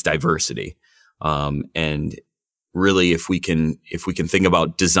diversity. And really, if we can think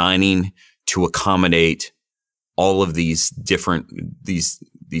about designing to accommodate all of these different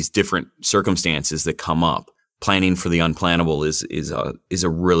circumstances that come up, planning for the unplannable is a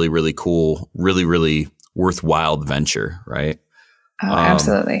really, really cool, really, really worthwhile venture, right? Oh,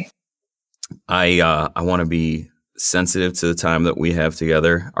 absolutely. I want to be sensitive to the time that we have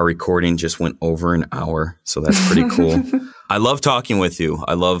together. Our recording just went over an hour, so that's pretty cool. I love talking with you.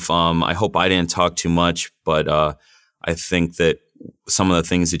 I hope I didn't talk too much, but I think that some of the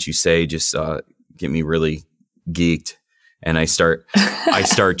things that you say just get me really geeked, and I start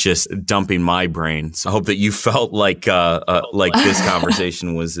just dumping my brain. So I hope that you felt like this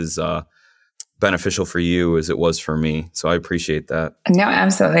conversation was as beneficial for you as it was for me. So I appreciate that. No,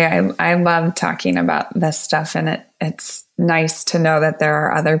 absolutely. I love talking about this stuff, and it's nice to know that there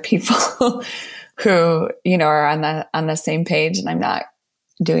are other people who, are on the same page, and I'm not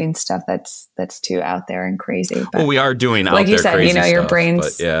doing stuff that's too out there and crazy. But, well, we are doing out like there you said, crazy your stuff,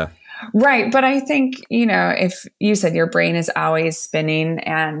 brain's but yeah. Right. But I think, if you said your brain is always spinning,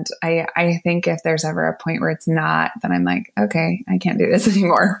 and I think if there's ever a point where it's not, then I'm like, okay, I can't do this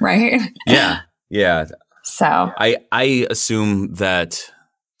anymore. Right. Yeah. Yeah. So I assume that,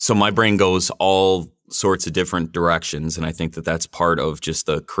 so my brain goes all sorts of different directions. And I think that that's part of just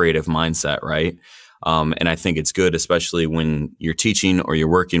the creative mindset. Right. And I think it's good, especially when you're teaching or you're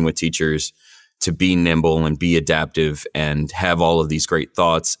working with teachers, to be nimble and be adaptive and have all of these great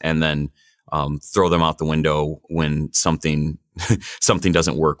thoughts, and then throw them out the window when something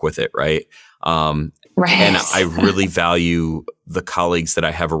doesn't work with it, right? Right. And I really value the colleagues that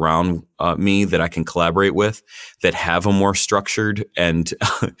I have around me that I can collaborate with that have a more structured and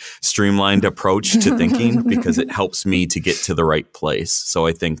streamlined approach to thinking, because it helps me to get to the right place. So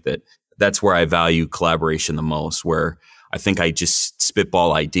I think that that's where I value collaboration the most, where I think I just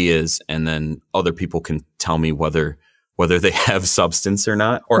spitball ideas, and then other people can tell me whether they have substance or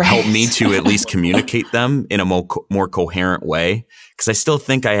not, or help me to at least communicate them in a more coherent way. Because I still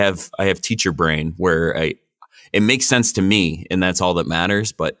think I have teacher brain, where it makes sense to me, and that's all that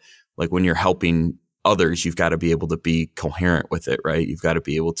matters. But like when you're helping others, you've got to be able to be coherent with it, right? You've got to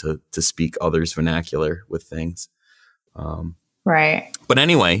be able to speak others' vernacular with things. Right. But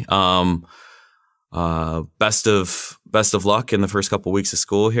anyway, best of luck in the first couple of weeks of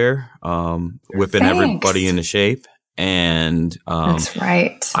school here. Whipping everybody into shape. and that's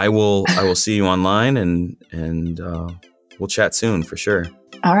right. I will see you online, and we'll chat soon for sure.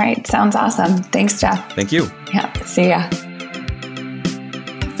 All right. Sounds awesome. Thanks, Jeff. Thank you. Yeah. See ya.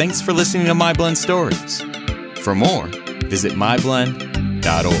 Thanks for listening to MyBlend Stories. For more, visit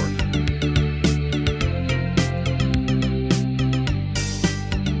myblend.org.